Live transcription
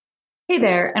Hey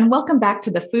there, and welcome back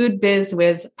to the Food Biz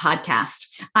Wiz podcast.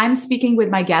 I'm speaking with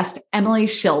my guest, Emily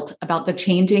Schilt, about the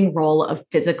changing role of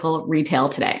physical retail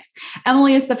today.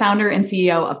 Emily is the founder and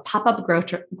CEO of Pop-Up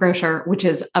Grocer, which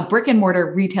is a brick and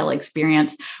mortar retail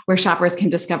experience where shoppers can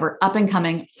discover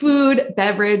up-and-coming food,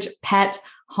 beverage, pet,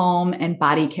 home, and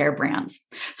body care brands.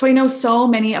 So I know so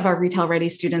many of our Retail Ready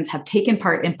students have taken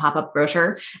part in Pop-Up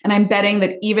Grocer, and I'm betting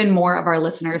that even more of our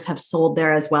listeners have sold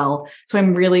there as well. So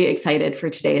I'm really excited for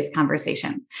today's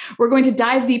conversation. We're going to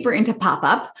dive deeper into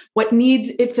Pop-Up, what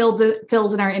needs it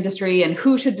fills in our industry, and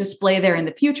who should display there in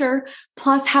the future,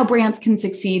 plus how brands can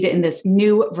succeed in this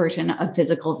new version of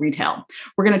physical retail.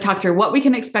 We're going to talk through what we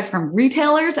can expect from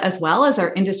retailers as well as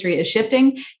our industry is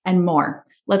shifting and more.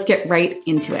 Let's get right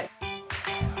into it.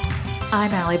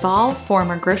 I'm Allie Ball,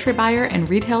 former grocery buyer and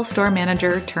retail store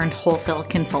manager turned wholesale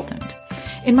consultant.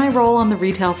 In my role on the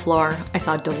retail floor, I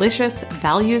saw delicious,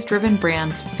 values-driven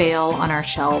brands fail on our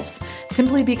shelves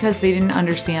simply because they didn't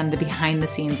understand the behind the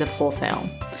scenes of wholesale.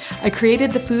 I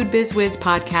created the Food Biz Wiz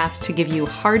podcast to give you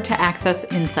hard-to-access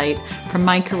insight from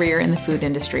my career in the food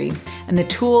industry and the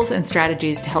tools and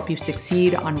strategies to help you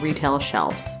succeed on retail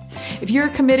shelves. If you're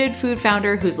a committed food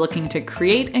founder who's looking to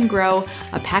create and grow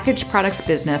a packaged products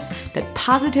business that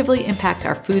positively impacts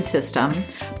our food system,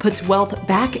 puts wealth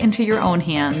back into your own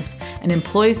hands, and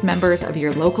employs members of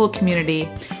your local community,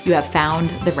 you have found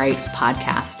the right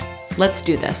podcast. Let's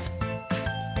do this.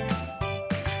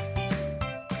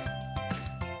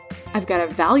 I've got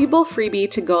a valuable freebie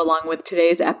to go along with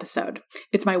today's episode.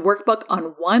 It's my workbook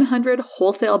on 100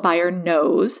 wholesale buyer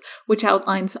no's, which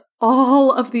outlines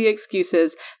all of the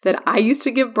excuses that I used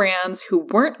to give brands who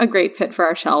weren't a great fit for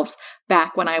our shelves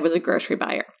back when I was a grocery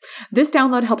buyer. This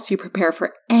download helps you prepare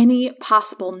for any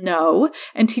possible no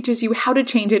and teaches you how to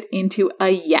change it into a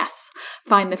yes.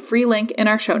 Find the free link in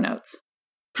our show notes.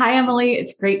 Hi, Emily.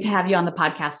 It's great to have you on the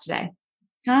podcast today.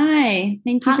 Hi.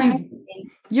 Thank you for having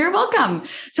me. You're welcome.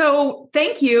 So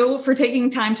thank you for taking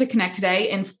time to connect today.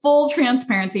 In full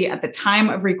transparency, at the time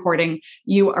of recording,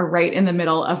 you are right in the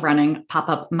middle of running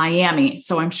Pop-Up Miami.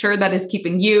 So I'm sure that is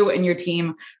keeping you and your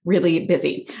team really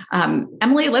busy.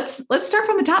 Emily, let's start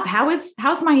from the top.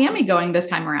 How's Miami going this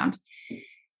time around?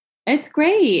 It's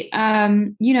great.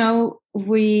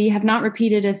 We have not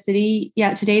repeated a city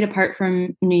yet to date apart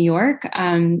from New York.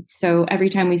 So every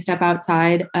time we step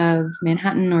outside of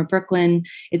Manhattan or Brooklyn,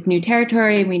 it's new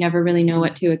territory. We never really know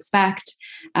what to expect,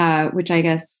 which I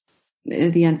guess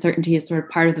the uncertainty is sort of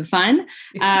part of the fun.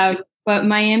 But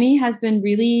Miami has been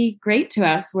really great to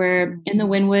us. We're in the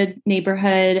Wynwood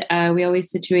neighborhood. We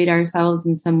always situate ourselves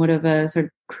in somewhat of a sort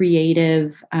of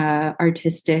creative,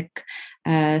 artistic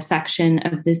section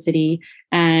of the city.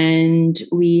 And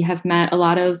we have met a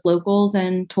lot of locals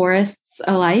and tourists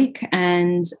alike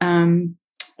and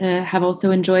have also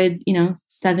enjoyed,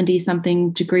 70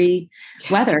 something degree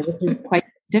weather, which is quite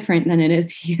different than it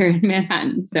is here in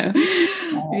Manhattan. So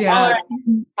yeah,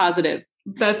 positive.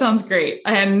 That sounds great.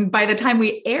 And by the time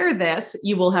we air this,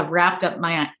 you will have wrapped up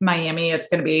Miami. It's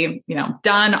going to be,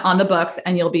 done on the books,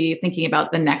 and you'll be thinking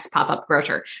about the next Pop-Up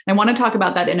Grocer. And I want to talk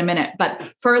about that in a minute. But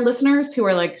for our listeners who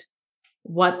are like,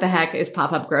 what the heck is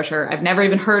Pop-Up Grocer? I've never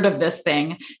even heard of this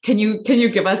thing. Can you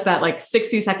give us that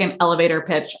 60-second elevator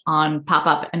pitch on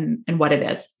Pop-Up and what it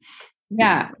is?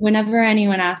 Yeah. Whenever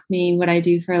anyone asks me what I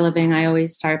do for a living, I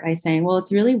always start by saying, well,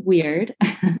 it's really weird.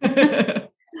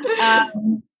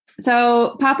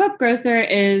 So Pop-Up Grocer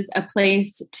is a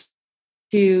place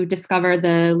to discover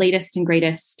the latest and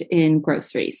greatest in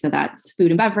grocery. So that's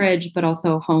food and beverage, but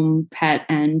also home, pet,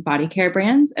 and body care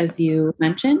brands, as you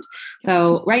mentioned.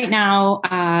 So right now,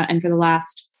 and for the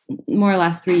last more or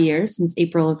less 3 years, since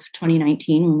April of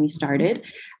 2019, when we started,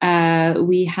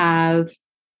 we have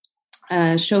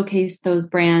showcased those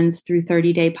brands through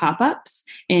 30-day pop-ups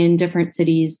in different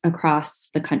cities across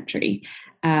the country.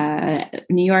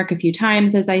 New York a few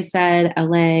times, as I said,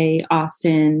 LA,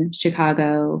 Austin,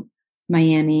 Chicago,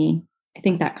 Miami. I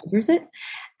think that covers it.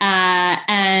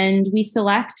 And we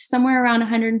select somewhere around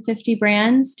 150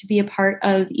 brands to be a part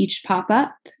of each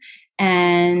pop-up.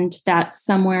 And that's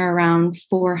somewhere around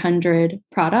 400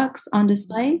 products on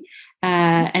display.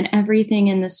 And everything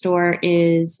in the store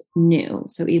is new.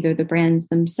 So either the brands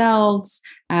themselves,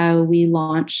 we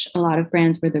launch a lot of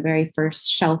brands where the very first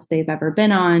shelf they've ever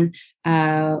been on,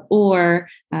 or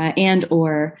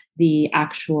the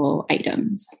actual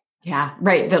items. Yeah,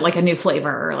 right. That like a new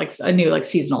flavor or like a new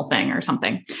seasonal thing or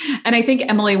something. And I think,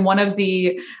 Emily, one of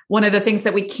the things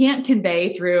that we can't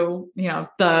convey through,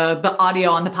 the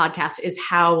audio on the podcast is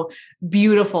how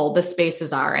beautiful the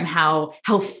spaces are and how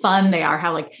fun they are,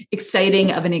 how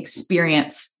exciting of an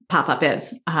experience Pop-Up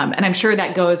is. And I'm sure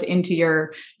that goes into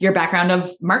your background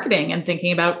of marketing and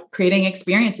thinking about creating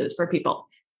experiences for people.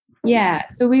 Yeah.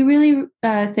 So we really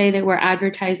say that we're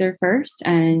advertiser first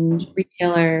and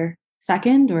retailer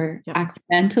second, or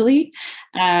accidentally.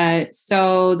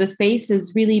 So the space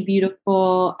is really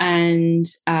beautiful and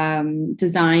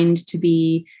designed to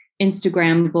be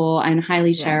Instagrammable and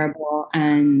highly shareable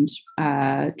and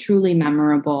truly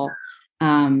memorable.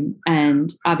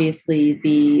 And obviously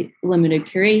the limited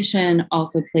curation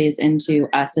also plays into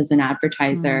us as an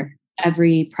advertiser.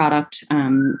 Every product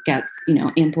gets,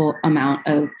 ample amount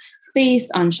of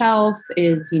space on shelf,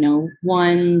 is,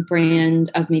 one brand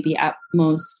of maybe at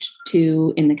most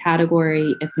two in the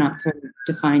category, if not sort of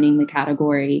defining the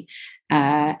category.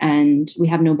 And we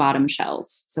have no bottom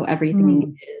shelves. So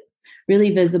everything is really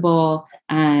visible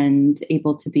and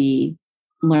able to be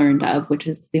learned of, which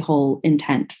is the whole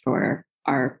intent for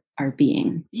our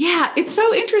being. Yeah. It's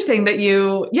so interesting that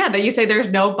you say there's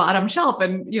no bottom shelf.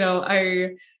 And,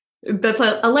 that's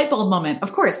a light bulb moment.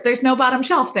 Of course, there's no bottom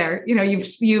shelf there.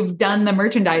 You've done the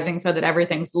merchandising so that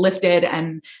everything's lifted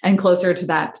and closer to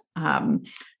that,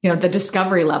 the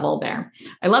discovery level there.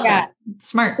 I love that.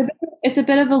 Smart. It's a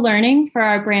bit of a learning for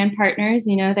our brand partners.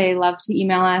 They love to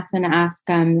email us and ask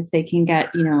if they can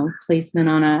get, placement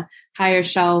on a higher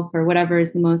shelf or whatever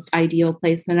is the most ideal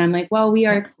placement. I'm like, well, we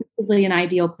are exclusively an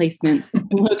ideal placement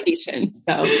location.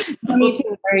 So no need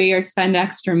to worry or spend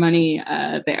extra money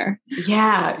there.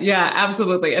 Yeah,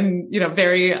 absolutely. And,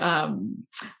 very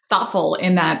thoughtful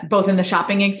in that, both in the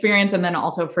shopping experience and then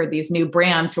also for these new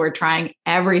brands who are trying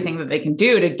everything that they can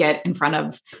do to get in front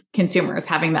of consumers.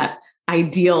 Having that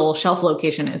ideal shelf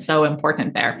location is so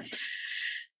important there.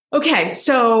 Okay.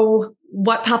 So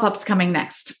what pop-up's coming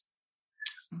next?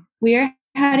 We're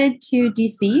headed to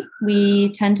DC.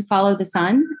 We tend to follow the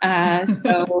sun.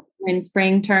 So when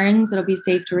spring turns, it'll be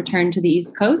safe to return to the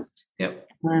East Coast. Yep.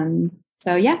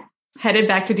 Headed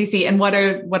back to DC. And what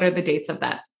are the dates of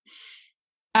that?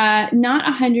 Not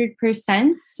 100%.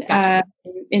 Gotcha.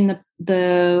 In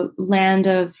the land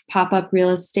of pop-up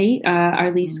real estate, our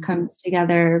lease comes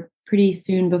together pretty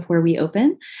soon before we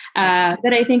open.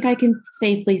 But I think I can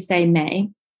safely say May.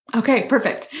 Okay,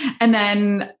 perfect. And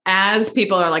then as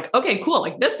people are like, okay, cool.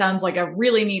 Like this sounds like a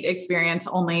really neat experience.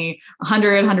 Only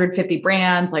 100, 150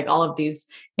 brands, like all of these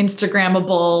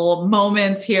Instagrammable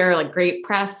moments here, like great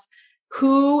press.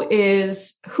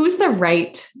 Who's the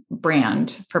right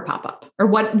brand for pop-up, or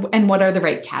what are the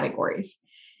right categories?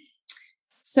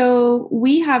 So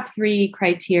we have 3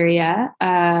 criteria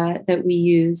that we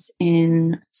use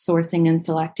in sourcing and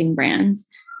selecting brands.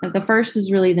 The first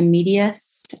is really the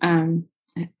meatiest.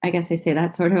 I guess I say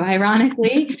that sort of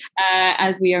ironically,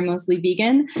 as we are mostly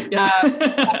vegan.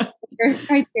 The first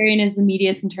criterion is the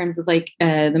meatiest in terms of like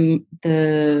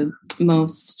the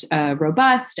most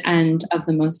robust and of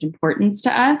the most importance to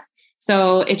us.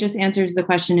 So it just answers the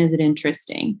question, is it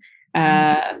interesting?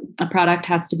 A product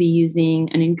has to be using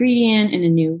an ingredient in a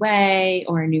new way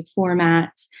or a new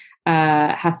format.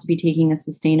 Has to be taking a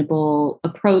sustainable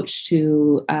approach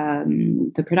to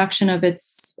the production of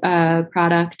its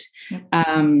product.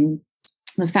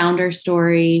 The founder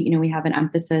story, we have an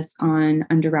emphasis on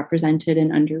underrepresented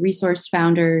and under-resourced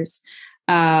founders.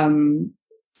 And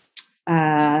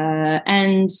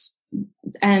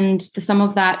some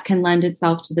of that can lend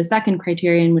itself to the second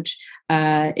criterion, which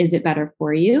is it better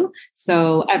for you?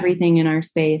 So everything in our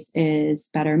space is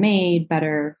better made,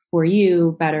 better for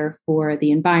you, better for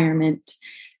the environment.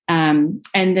 And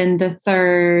then the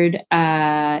third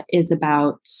is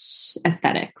about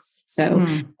aesthetics. So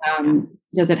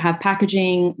does it have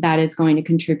packaging that is going to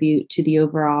contribute to the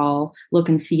overall look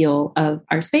and feel of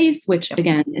our space, which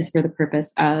again is for the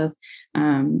purpose of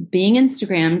being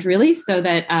Instagrammed, really, so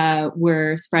that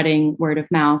we're spreading word of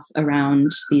mouth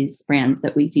around these brands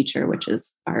that we feature, which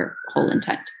is our whole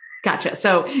intent. Gotcha.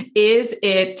 So is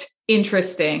it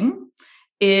interesting?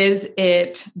 Is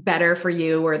it better for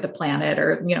you or the planet,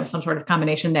 or, some sort of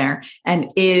combination there?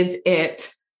 And is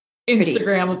it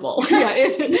Instagrammable? Yeah.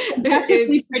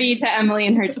 It's pretty to Emily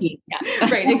and her team. Yeah.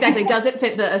 Right. Exactly. Does it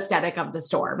fit the aesthetic of the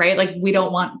store? Right. Like we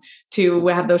don't want to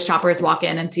have those shoppers walk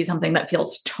in and see something that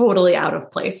feels totally out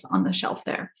of place on the shelf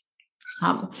there.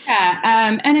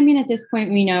 And I mean, at this point,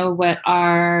 we know what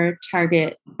our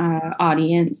target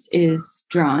audience is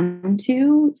drawn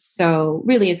to. So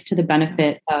really, it's to the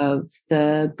benefit of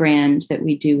the brand that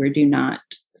we do or do not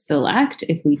select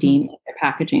if we deem that their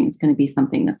packaging is going to be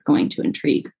something that's going to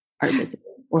intrigue our visitors.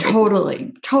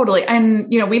 Totally. And,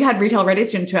 we've had retail ready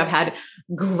students who have had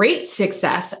great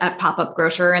success at Pop-Up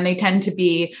Grocer, and they tend to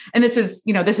be, and this has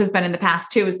been in the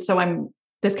past too. So I'm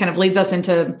this kind of leads us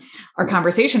into our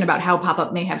conversation about how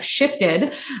pop-up may have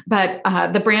shifted, but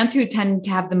the brands who tend to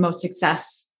have the most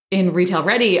success in retail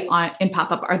ready in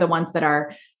pop-up are the ones that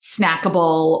are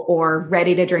snackable or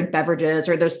ready to drink beverages,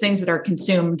 or those things that are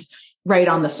consumed right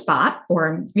on the spot,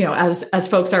 or, as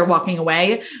folks are walking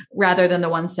away, rather than the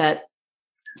ones that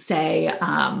say,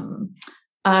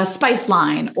 a spice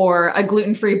line or a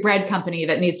gluten-free bread company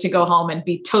that needs to go home and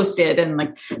be toasted and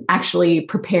like actually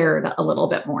prepared a little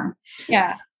bit more.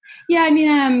 Yeah. Yeah. I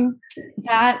mean,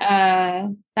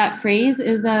 that phrase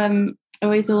is,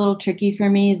 always a little tricky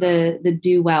for me, the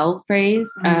do well phrase,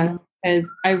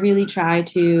 because I really try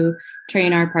to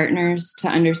train our partners to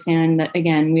understand that,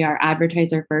 again, we are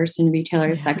advertiser first and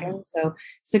retailer second. So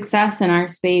success in our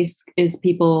space is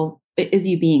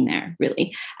you being there,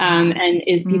 really, and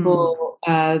is people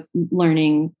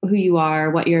learning who you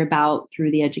are, what you're about through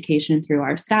the education, through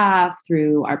our staff,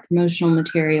 through our promotional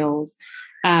materials.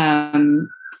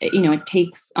 It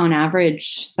takes on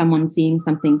average someone seeing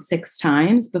something 6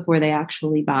 times before they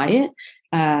actually buy it.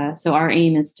 So our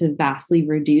aim is to vastly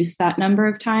reduce that number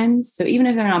of times. So even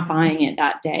if they're not buying it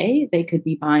that day, they could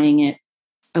be buying it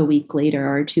a week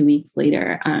later or 2 weeks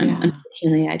later.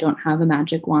 Unfortunately, I don't have a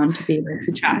magic wand to be able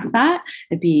to track that.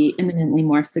 I'd be imminently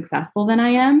more successful than I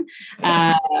am.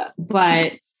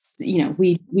 But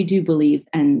we do believe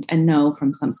and know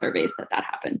from some surveys that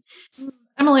happens.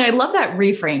 Emily, I love that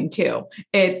reframe too.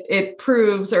 It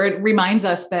proves, or it reminds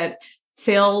us that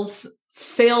sales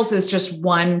is just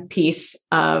one piece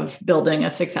of building a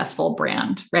successful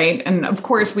brand, right? And of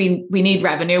course, we need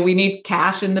revenue, we need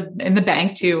cash in the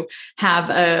bank to have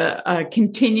a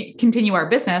continue our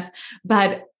business.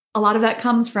 But a lot of that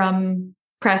comes from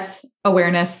press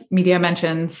awareness, media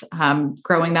mentions,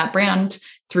 growing that brand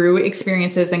through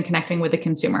experiences and connecting with the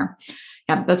consumer.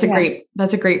 Yeah, that's a great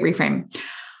reframe.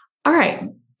 All right,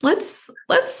 let's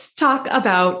talk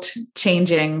about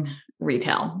changing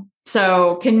retail.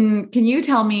 So can you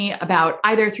tell me about,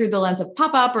 either through the lens of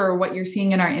pop-up or what you're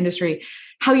seeing in our industry,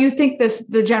 how you think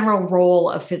the general role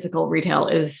of physical retail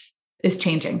has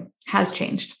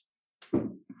changed?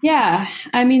 Yeah.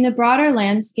 I mean, the broader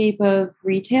landscape of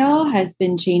retail has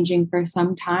been changing for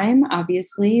some time,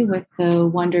 obviously, with the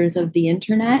wonders of the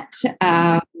internet,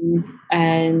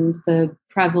 and the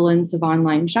prevalence of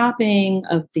online shopping,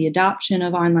 of the adoption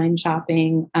of online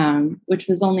shopping, which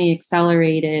was only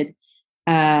accelerated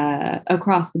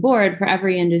across the board for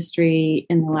every industry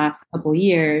in the last couple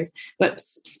years. But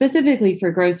specifically for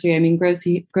grocery, I mean,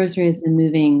 grocery has been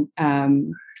moving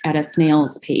at a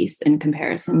snail's pace in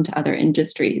comparison to other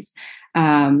industries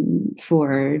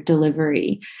for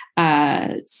delivery.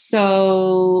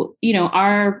 So,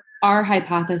 our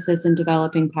hypothesis in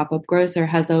developing Pop-Up Grocer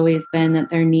has always been that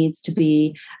there needs to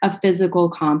be a physical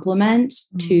complement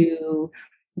to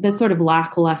the sort of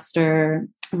lackluster,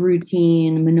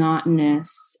 routine,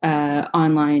 monotonous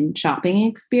online shopping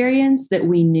experience that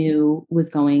we knew was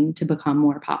going to become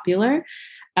more popular.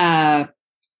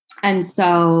 And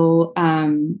so,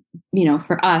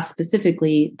 for us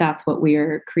specifically, that's what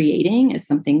we're creating, is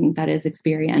something that is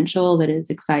experiential, that is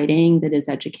exciting, that is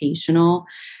educational.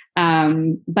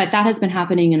 But that has been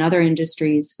happening in other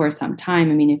industries for some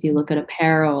time. I mean, if you look at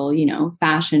apparel,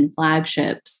 fashion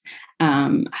flagships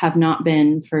have not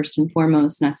been first and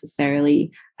foremost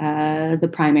necessarily the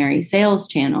primary sales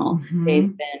channel. Mm-hmm.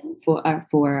 They've been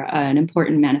for an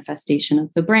important manifestation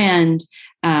of the brand,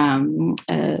 a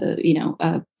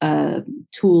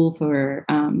tool for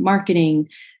marketing.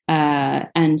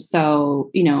 And so,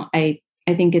 I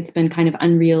think it's been kind of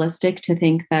unrealistic to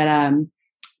think that,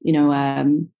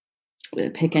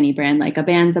 pick any brand, like a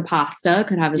Banza pasta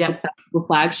could have a successful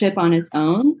flagship on its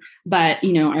own. But,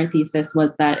 our thesis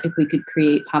was that if we could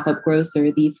create Pop-Up Grocer,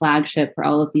 the flagship for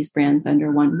all of these brands under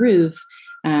one roof,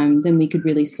 then we could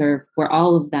really serve for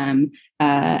all of them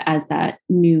as that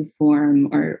new form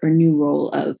or new role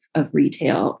of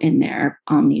retail in their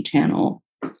omni-channel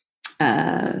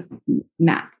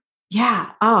map.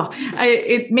 Yeah. Oh,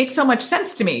 it makes so much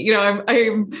sense to me.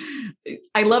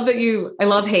 I love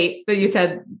hate that you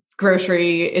said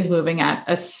grocery is moving at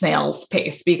a snail's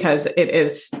pace, because it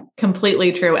is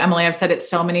completely true. Emily, I've said it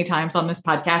so many times on this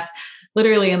podcast.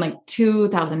 Literally in like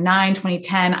 2009,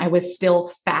 2010, I was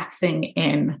still faxing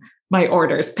in my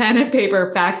orders, pen and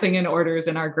paper, faxing in orders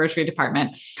in our grocery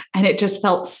department. And it just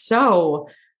felt so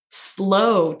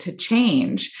slow to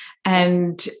change.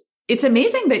 And it's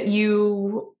amazing that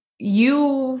you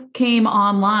came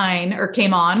on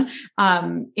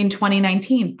in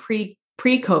 2019,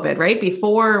 pre-COVID, right?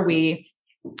 Before we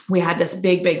had this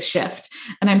big shift.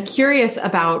 And I'm curious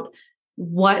about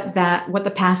what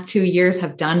the past 2 years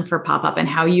have done for Pop-Up and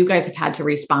how you guys have had to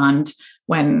respond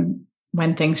when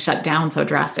when things shut down so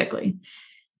drastically.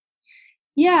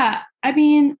 Yeah. I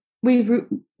mean, we've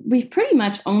pretty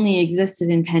much only existed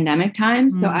in pandemic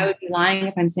times. So I would be lying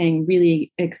if I'm saying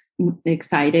really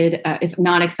excited, if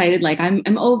not excited, like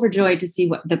I'm overjoyed to see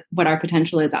what our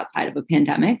potential is outside of a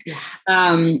pandemic.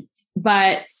 Yeah.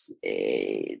 But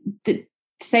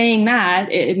saying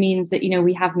that, it means that,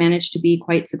 we have managed to be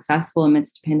quite successful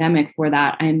amidst a pandemic. For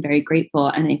that, I'm very grateful.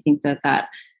 And I think that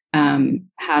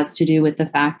has to do with the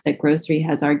fact that grocery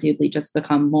has arguably just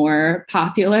become more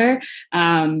popular.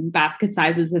 Basket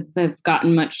sizes have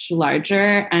gotten much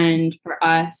larger. And for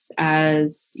us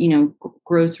as,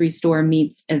 grocery store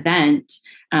meets event,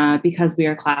 because we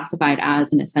are classified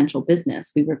as an essential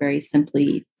business, we were very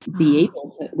simply we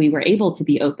were able to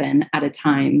be open at a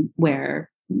time where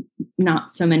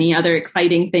not so many other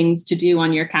exciting things to do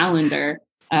on your calendar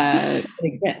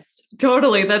exist.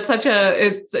 Totally. That's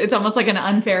it's almost like an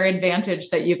unfair advantage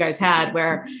that you guys had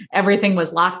where everything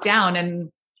was locked down and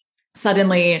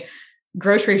suddenly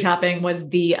grocery shopping was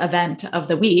the event of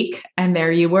the week. And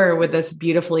there you were with this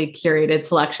beautifully curated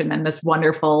selection and this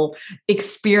wonderful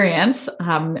experience,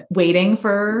 waiting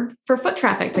for foot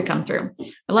traffic to come through.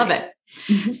 I love it.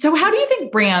 Mm-hmm. So how do you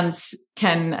think brands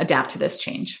can adapt to this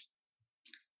change?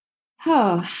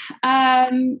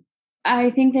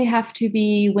 I think they have to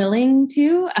be willing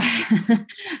to,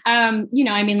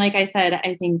 like I said,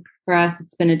 I think for us,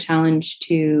 it's been a challenge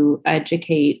to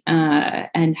educate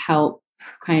and help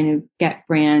kind of get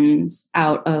brands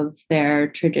out of their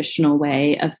traditional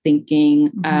way of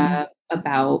thinking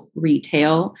about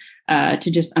retail,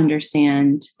 to just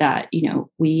understand that,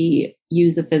 we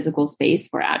use a physical space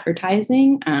for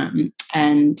advertising.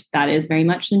 And that is very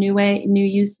much the new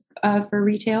use for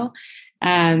retail.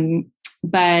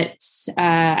 But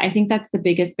I think that's the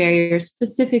biggest barrier,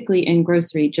 specifically in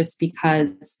grocery, just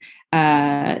because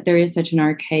there is such an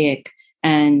archaic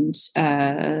and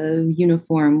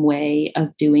uniform way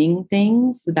of doing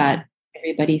things that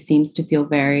everybody seems to feel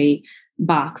very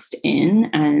boxed in,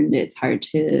 and it's hard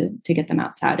to get them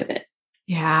outside of it.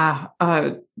 Yeah.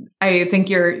 I think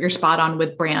you're spot on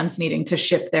with brands needing to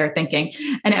shift their thinking.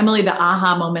 And Emily, the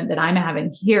aha moment that I'm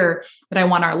having here that I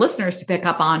want our listeners to pick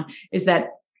up on is that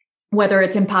whether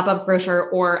it's in pop-up grocer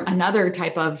or another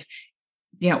type of,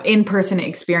 in-person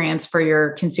experience for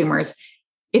your consumers,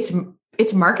 it's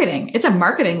marketing. It's a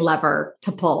marketing lever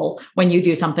to pull when you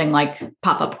do something like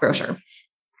pop-up grocer.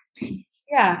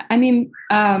 Yeah. I mean,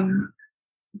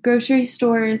 grocery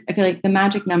stores, I feel like the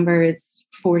magic number is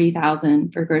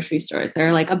 40,000 for grocery stores. There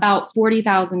are like about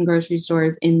 40,000 grocery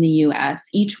stores in the US.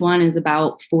 Each one is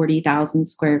about 40,000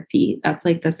 square feet. That's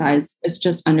like the size, it's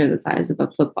just under the size of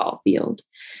a football field.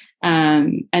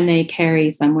 And they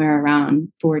carry somewhere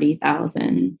around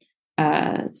 40,000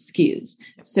 SKUs.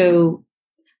 So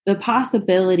the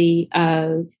possibility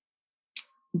of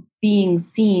being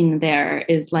seen there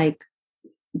is like,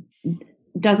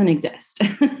 doesn't exist.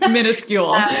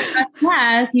 Minuscule.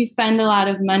 Unless you spend a lot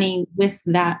of money with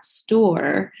that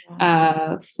store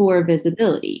for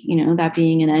visibility, that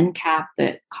being an end cap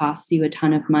that costs you a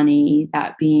ton of money,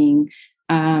 that being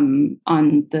on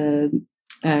the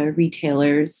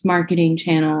retailers' marketing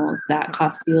channels that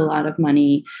cost you a lot of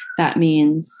money. That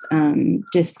means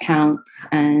discounts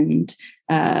and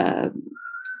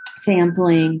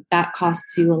sampling that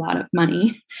costs you a lot of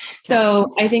money.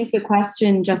 So I think the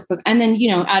question and then,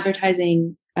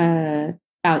 advertising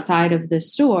outside of the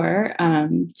store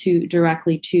to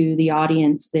directly to the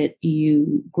audience that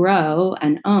you grow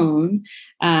and own,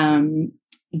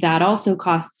 that also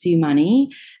costs you money.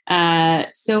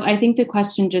 So I think the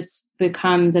question just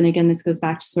becomes, and again, this goes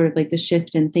back to sort of like the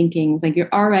shift in thinking. It's like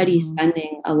you're already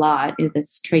spending a lot.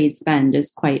 This trade spend is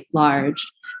quite large.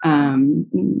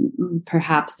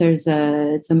 Perhaps it's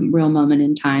a real moment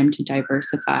in time to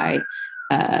diversify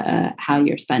how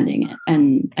you're spending it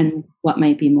and what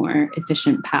might be more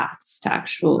efficient paths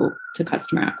to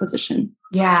customer acquisition.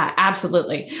 Yeah,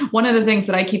 absolutely. One of the things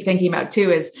that I keep thinking about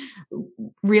too is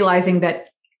realizing that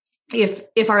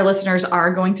if our listeners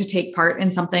are going to take part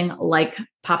in something like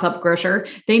pop-up grocer,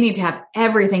 they need to have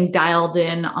everything dialed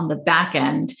in on the back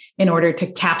end in order to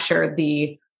capture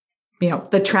the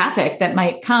traffic that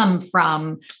might come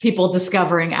from people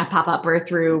discovering a pop-up or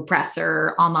through press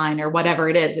or online or whatever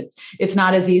it is. It's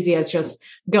not as easy as just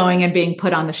going and being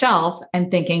put on the shelf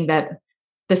and thinking that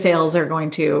the sales are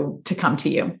going to come to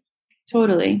you.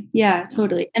 Totally. Yeah,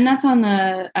 totally. And that's on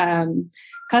the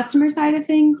customer side of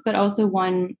things, but also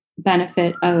one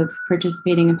benefit of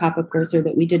participating in pop-up grocer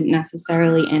that we didn't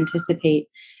necessarily anticipate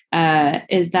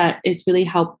is that it's really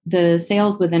helped. The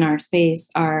sales within our space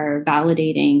are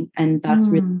validating, and that's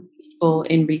really useful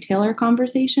in retailer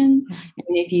conversations.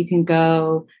 And if you can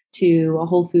go to a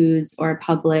Whole Foods or a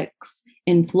Publix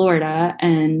in Florida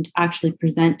and actually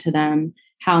present to them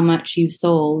how much you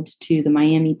sold to the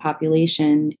Miami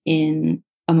population in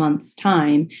a month's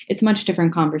time, it's a much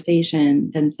different conversation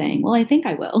than saying, well, I think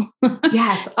I will.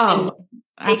 Yes. Oh,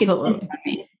 absolutely.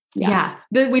 Yeah.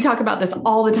 We talk about this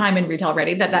all the time in Retail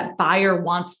Ready, that buyer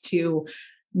wants to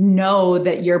know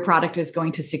that your product is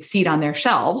going to succeed on their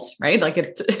shelves, right? Like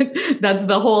that's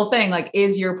the whole thing. Like,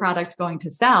 is your product going to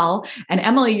sell? And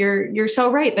Emily, you're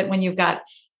so right that when you've got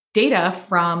data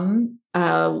from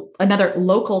another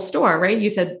local store, right? You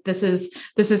said this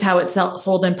is how it's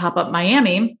sold in Pop-Up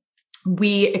Miami.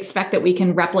 We expect that we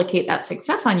can replicate that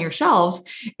success on your shelves.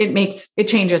 It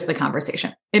changes the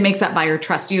conversation. It makes that buyer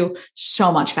trust you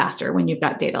so much faster when you've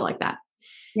got data like that.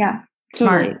 Yeah.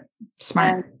 Totally.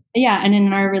 Smart. And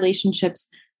in our relationships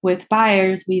with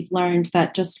buyers, we've learned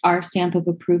that just our stamp of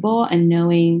approval and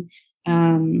knowing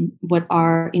what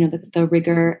our, the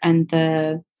rigor and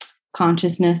the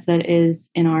consciousness that is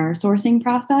in our sourcing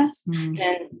process, and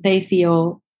they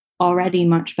feel already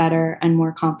much better and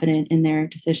more confident in their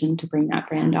decision to bring that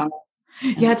brand on.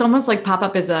 Yeah, it's almost like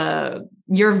Pop-Up is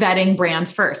you're vetting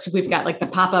brands first. We've got like the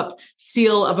Pop-Up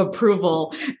seal of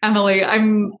approval. Emily,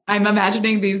 I'm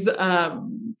imagining these,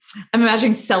 I'm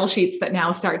imagining sell sheets that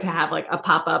now start to have like a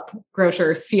Pop-Up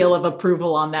grocer seal of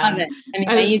approval on them. Love it.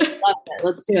 I love it.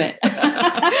 Let's do it.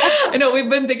 I know we've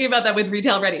been thinking about that with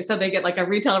Retail Ready. So they get like a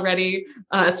Retail Ready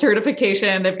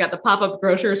certification. They've got the Pop-Up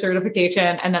grocer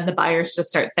certification, and then the buyers just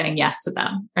start saying yes to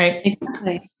them. Right.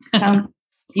 Exactly. Sounds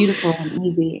beautiful and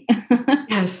easy.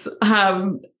 Yes.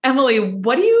 Emily,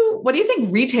 what do you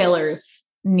think retailers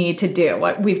need to do?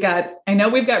 I know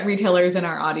we've got retailers in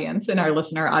our audience, in our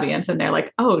listener audience, and they're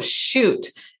like, oh, shoot,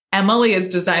 Emily is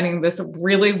designing this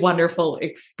really wonderful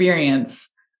experience.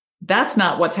 That's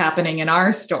not what's happening in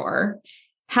our store.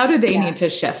 How do they need to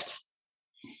shift?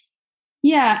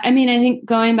 Yeah. I think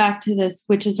going back to this,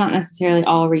 which is not necessarily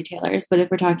all retailers, but if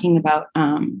we're talking about,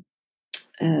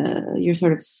 your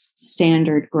sort of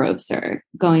standard grocer,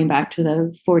 going back to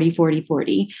the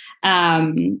 40-40-40.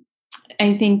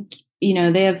 I think,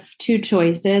 they have two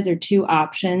choices or two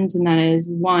options. And that is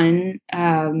one,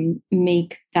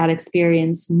 make that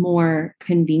experience more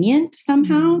convenient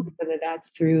somehow, whether that's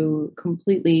through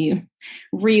completely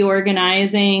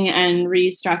reorganizing and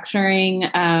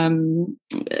restructuring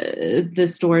the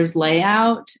store's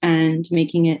layout and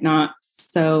making it not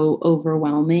so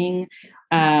overwhelming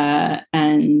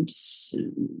and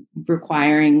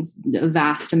requiring a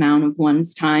vast amount of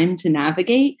one's time to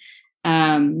navigate.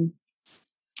 I'm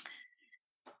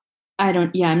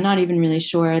not even really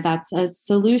sure that's a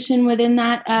solution within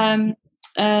that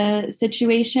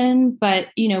situation, but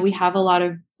we have a lot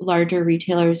of larger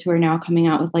retailers who are now coming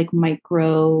out with like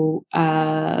micro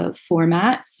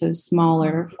formats, so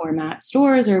smaller format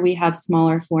stores, or we have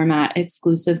smaller format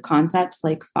exclusive concepts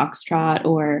like Foxtrot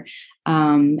or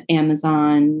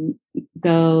Amazon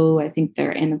Go. I think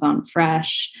they're Amazon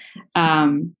Fresh.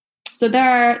 So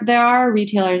there are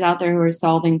retailers out there who are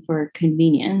solving for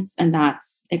convenience, and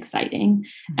that's exciting.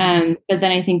 But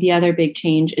then I think the other big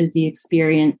change is the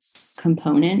experience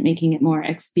component, making it more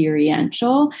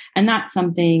experiential. And that's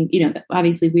something, that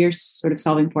obviously we're sort of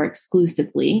solving for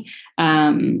exclusively.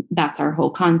 That's our whole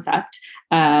concept,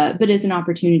 but is an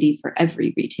opportunity for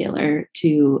every retailer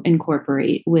to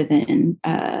incorporate within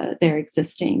their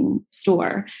existing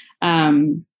store.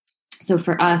 So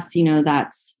for us,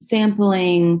 that's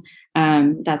sampling,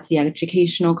 that's the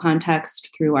educational context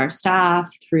through our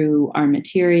staff, through our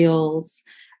materials,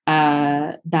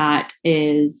 that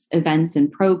is events and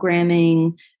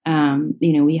programming.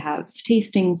 We have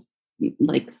tastings,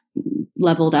 like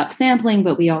leveled up sampling,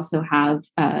 but we also have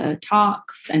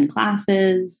talks and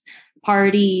classes,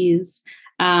 parties,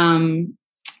 and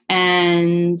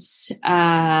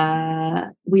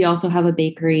we also have a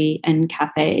bakery and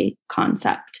cafe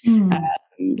concept. In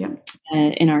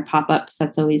our pop-ups.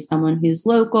 That's always someone who's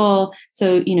local.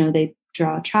 So, they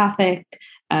draw traffic,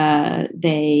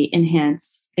 they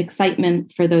enhance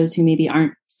excitement for those who maybe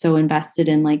aren't so invested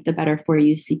in like the better for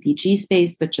you CPG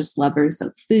space, but just lovers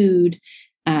of food.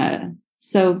 I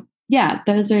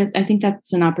think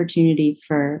that's an opportunity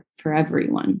for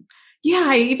everyone. Yeah.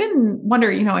 I even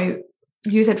wonder,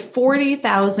 you said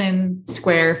 40,000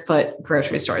 square foot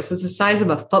grocery stores. It's the size of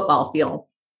a football field.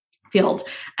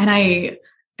 And I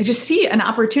just see an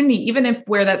opportunity, even if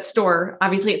where that store,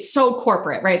 obviously it's so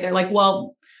corporate, right? They're like,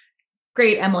 well,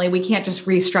 great, Emily, we can't just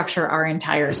restructure our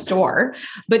entire store,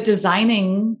 but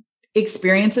designing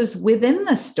experiences within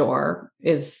the store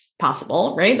is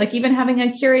possible, right? Like even having a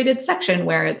curated section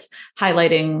where it's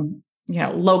highlighting,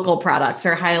 local products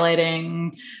or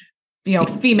highlighting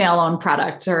female owned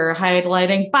product or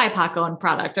highlighting BIPOC owned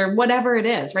product or whatever it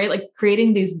is, right? Like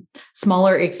creating these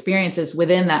smaller experiences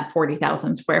within that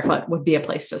 40,000 square foot would be a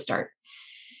place to start.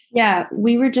 Yeah,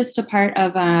 we were just a part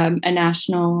of a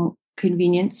national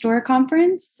convenience store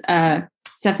conference.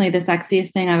 It's definitely the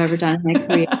sexiest thing I've ever done in my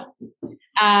career.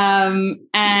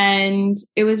 And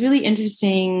it was really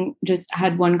interesting. Just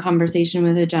had one conversation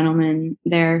with a gentleman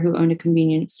there who owned a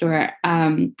convenience store,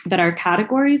 that our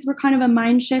categories were kind of a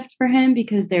mind shift for him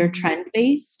because they're trend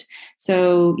based.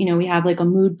 So, we have like a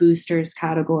mood boosters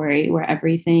category where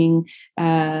everything,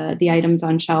 the items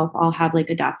on shelf all have like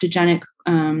adaptogenic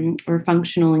or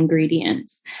functional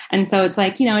ingredients. And so it's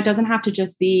like, it doesn't have to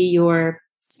just be your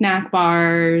snack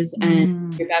bars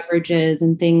and your beverages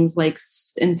and things like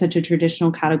in such a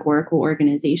traditional categorical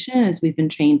organization as we've been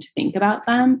trained to think about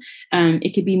them.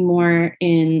 It could be more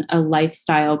in a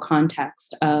lifestyle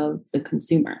context of the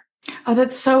consumer. Oh,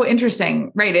 that's so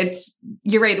interesting. Right.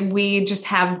 You're right. We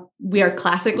are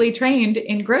classically trained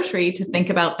in grocery to think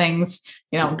about things,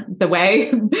 the way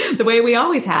we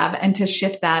always have, and to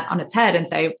shift that on its head and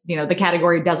say, the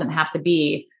category doesn't have to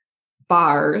be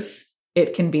bars.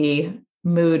 It can be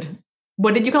mood.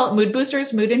 What did you call it? Mood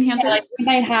boosters, mood enhancers? Yeah, like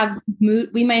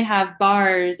we might have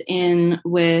bars in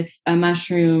with a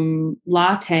mushroom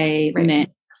latte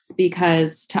mix,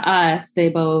 because to us, they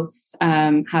both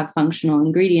have functional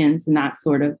ingredients, and that's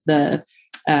sort of the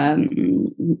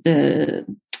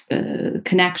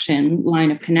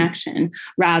line of connection,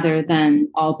 rather than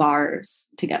all bars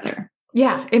together.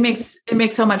 Yeah, it makes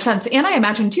so much sense. And I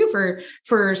imagine too,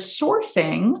 for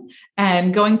sourcing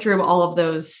and going through all of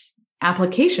those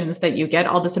applications that you get,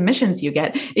 all the submissions you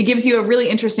get, it gives you a really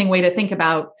interesting way to think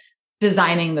about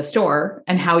designing the store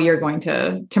and how you're going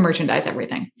to merchandise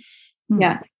everything.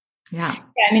 Yeah. Yeah.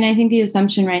 I mean, I think the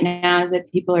assumption right now is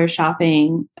that people are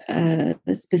shopping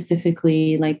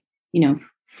specifically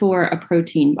for a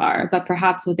protein bar, but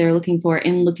perhaps what they're looking for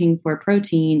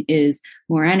protein is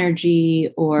more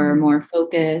energy or more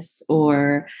focus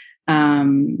or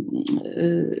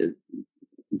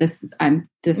because I'm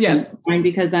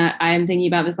thinking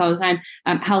about this all the time.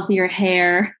 Healthier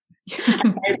hair. I'm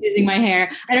tired of losing my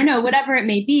hair. I don't know, whatever it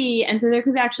may be. And so there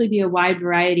could actually be a wide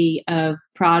variety of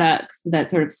products that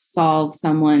sort of solve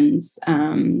someone's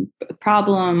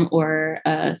problem or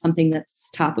something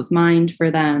that's top of mind for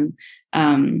them.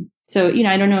 So,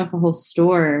 I don't know if the whole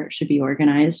store should be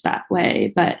organized that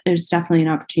way, but there's definitely an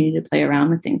opportunity to play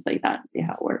around with things like that and see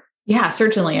how it works. Yeah,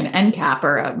 certainly an end cap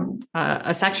or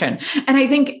a section. And I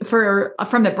think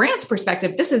from the brand's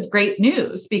perspective, this is great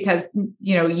news because,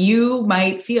 you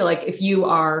might feel like if you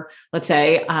are, let's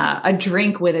say, a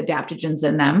drink with adaptogens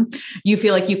in them, you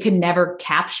feel like you can never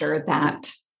capture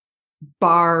that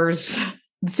bars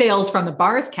sales from the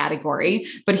bars category.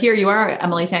 But here you are,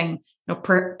 Emily, saying,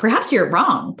 perhaps you're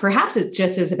wrong. Perhaps it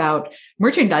just is about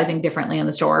merchandising differently in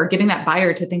the store, getting that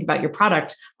buyer to think about your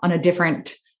product on a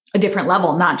different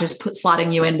level, not just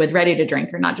slotting you in with ready to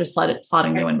drink or not just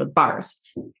slotting you in with bars.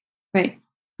 Right.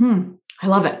 I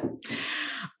love it.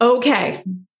 Okay.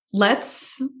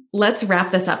 Let's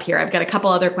wrap this up here. I've got a couple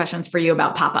other questions for you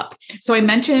about Pop-Up. So I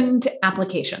mentioned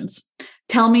applications.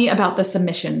 Tell me about the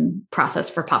submission process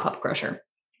for Pop-Up Grocer.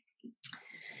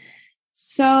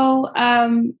 So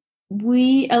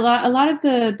a lot of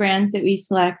the brands that we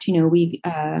select, we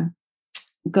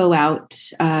go out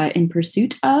in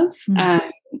pursuit of,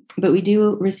 but we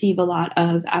do receive a lot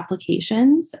of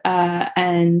applications,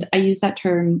 and I use that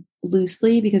term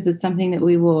loosely because it's something that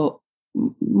we will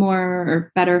more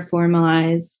or better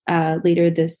formalize later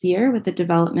this year with the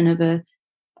development of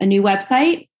a new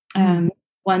website.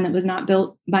 One that was not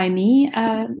built by me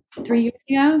 3 years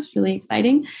ago. It's really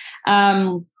exciting.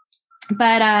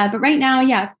 But right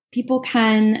now, people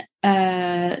can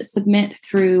submit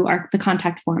through the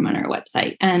contact form on our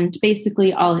website. And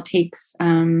basically all it takes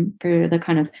for the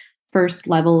kind of first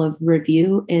level of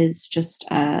review is just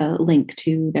a link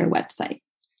to their website.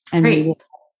 And we will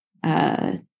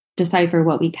decipher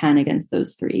what we can against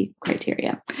those 3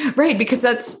 criteria. Right. Because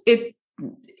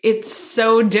it's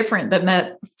so different than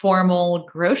that formal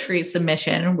grocery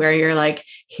submission where you're like,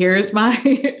 here's my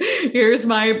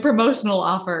promotional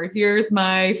offer. Here's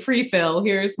my free fill.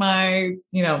 Here's my,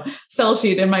 sell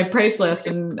sheet and my price list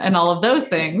and all of those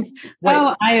things.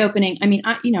 Eye-opening. I mean,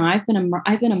 I've been a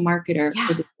marketer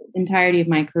for the entirety of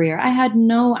my career. I had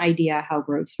no idea how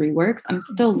grocery works. I'm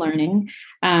still learning,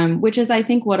 which is, I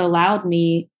think, what allowed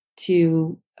me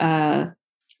to,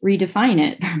 redefine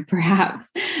it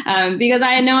perhaps, because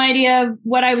I had no idea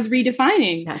what I was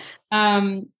redefining. Yes.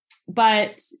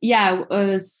 But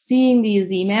seeing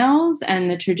these emails and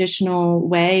the traditional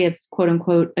way of quote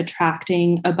unquote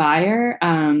attracting a buyer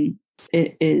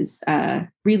it is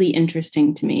really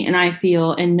interesting to me. And I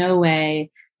feel in no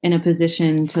way in a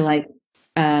position to like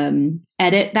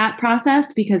edit that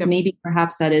process, because maybe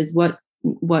perhaps that is what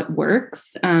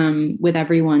works with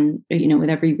everyone, with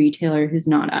every retailer who's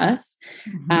not us.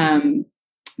 Mm-hmm.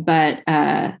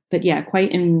 But yeah,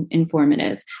 quite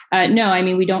informative. No, I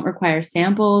mean, we don't require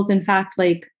samples. In fact,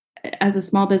 like as a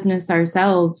small business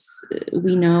ourselves,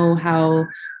 we know how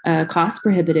cost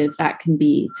prohibitive that can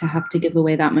be to have to give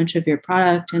away that much of your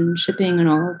product and shipping and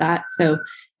all of that. So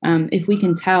if we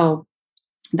can tell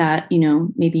that,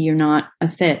 maybe you're not a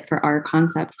fit for our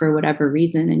concept for whatever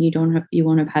reason, and you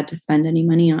won't have had to spend any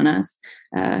money on us,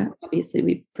 obviously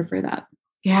we prefer that.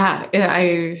 Yeah,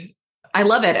 I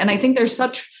love it. And I think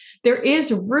there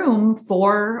is room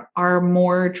for our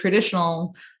more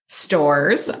traditional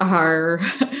stores, our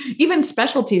even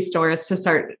specialty stores, to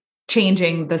start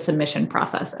changing the submission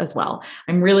process as well.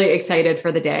 I'm really excited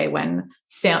for the day when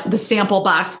the sample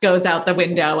box goes out the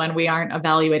window and we aren't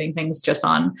evaluating things just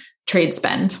on trade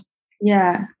spend.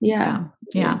 Yeah.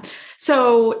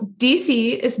 So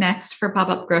DC is next for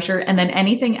Pop-Up Grocer. And then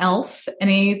anything else in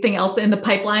the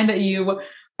pipeline that you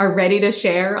are ready to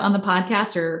share on the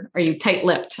podcast, or are you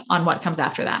tight-lipped on what comes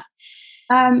after that?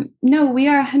 No, we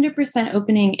are 100%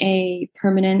 opening a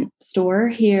permanent store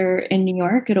here in New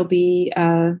York. It'll be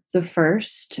the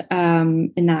first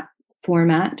in that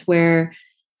format, where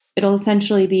it'll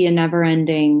essentially be a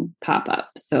never-ending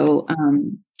pop-up. So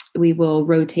we will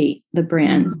rotate the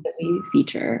brands that we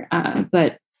feature,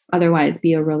 but otherwise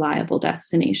be a reliable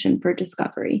destination for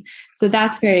discovery. So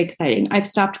that's very exciting. I've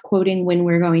stopped quoting when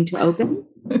we're going to open.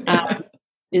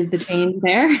 Is the change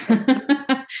there?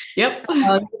 Yep. So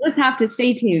you just have to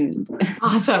stay tuned.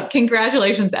 Awesome.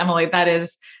 Congratulations, Emily.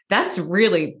 That's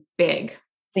really big.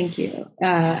 Thank you.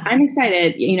 I'm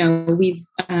excited.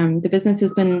 The business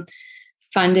has been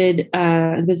funded.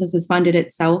 The business has funded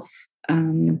itself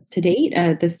to date.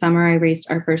 This summer, I raised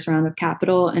our first round of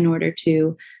capital in order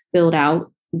to build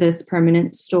out this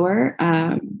permanent store.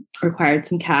 Required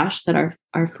some cash that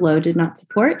our flow did not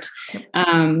support.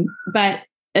 But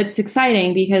it's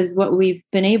exciting because what we've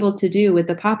been able to do with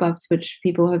the pop-ups, which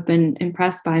people have been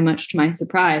impressed by, much to my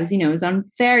surprise, is on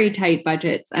very tight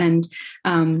budgets and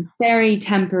very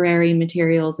temporary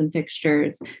materials and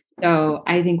fixtures. So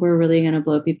I think we're really going to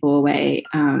blow people away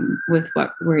with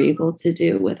what we're able to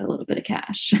do with a little bit of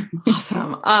cash.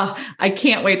 Awesome. I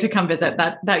can't wait to come visit.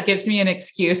 That gives me an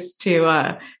excuse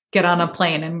to get on a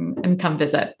plane and come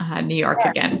visit New York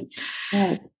again.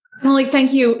 Yeah. Emily,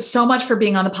 thank you so much for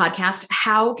being on the podcast.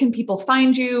 How can people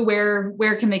find you?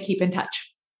 Where can they keep in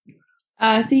touch?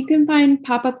 So you can find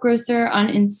Pop-Up Grocer on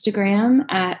Instagram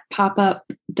at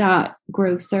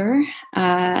popup.grocer.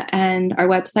 And our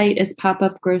website is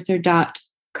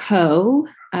popupgrocer.co,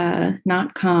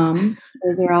 not com.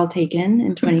 Those are all taken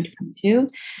in 2022.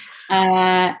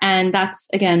 And that's,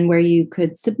 again, where you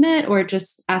could submit or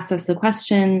just ask us a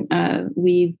question.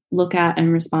 We look at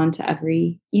and respond to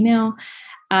every email.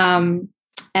 And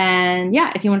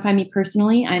yeah, if you want to find me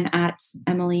personally, I'm at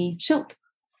Emily Schilt.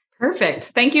 Perfect.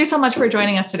 Thank you so much for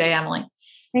joining us today, Emily.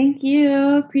 Thank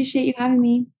you. Appreciate you having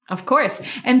me. Of course.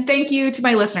 And thank you to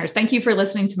my listeners. Thank you for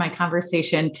listening to my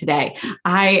conversation today.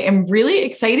 I am really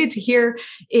excited to hear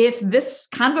if this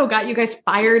convo got you guys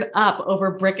fired up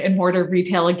over brick and mortar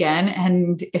retail again,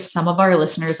 and if some of our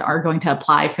listeners are going to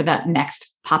apply for that next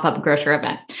Pop-Up Grocer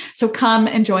event. So come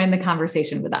and join the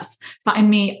conversation with us. Find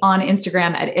me on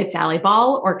Instagram at It's Allie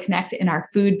Ball, or connect in our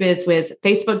Food Biz Wiz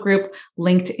Facebook group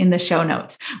linked in the show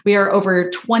notes. We are over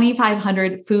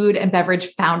 2,500 food and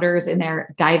beverage founders in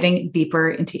there, diving deeper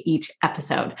into each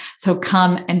episode. So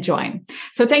come and join.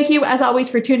 So thank you as always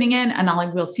for tuning in, and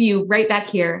we'll see you right back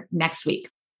here next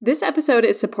week. This episode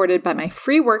is supported by my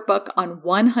free workbook on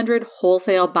 100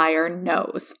 wholesale buyer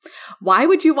no's. Why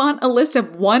would you want a list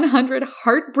of 100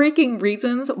 heartbreaking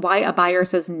reasons why a buyer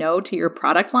says no to your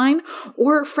product line,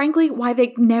 or frankly, why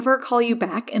they never call you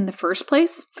back in the first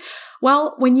place?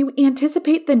 Well, when you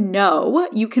anticipate the no,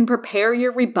 you can prepare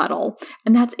your rebuttal,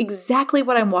 and that's exactly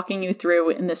what I'm walking you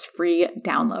through in this free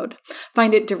download.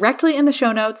 Find it directly in the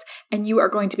show notes, and you are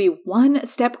going to be one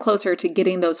step closer to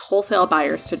getting those wholesale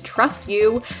buyers to trust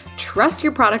you, trust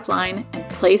your product line, and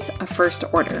place a first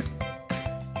order.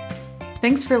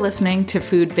 Thanks for listening to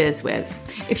Food Biz Wiz.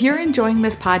 If you're enjoying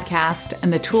this podcast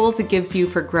and the tools it gives you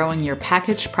for growing your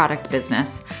packaged product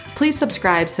business, please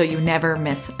subscribe so you never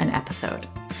miss an episode.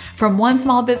 From one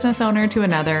small business owner to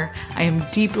another, I am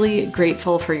deeply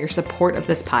grateful for your support of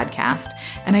this podcast,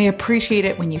 and I appreciate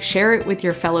it when you share it with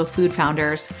your fellow food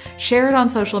founders, share it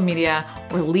on social media,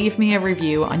 or leave me a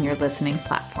review on your listening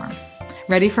platform.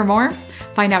 Ready for more?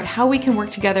 Find out how we can work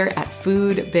together at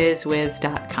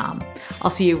foodbizwiz.com. I'll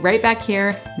see you right back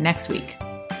here next week.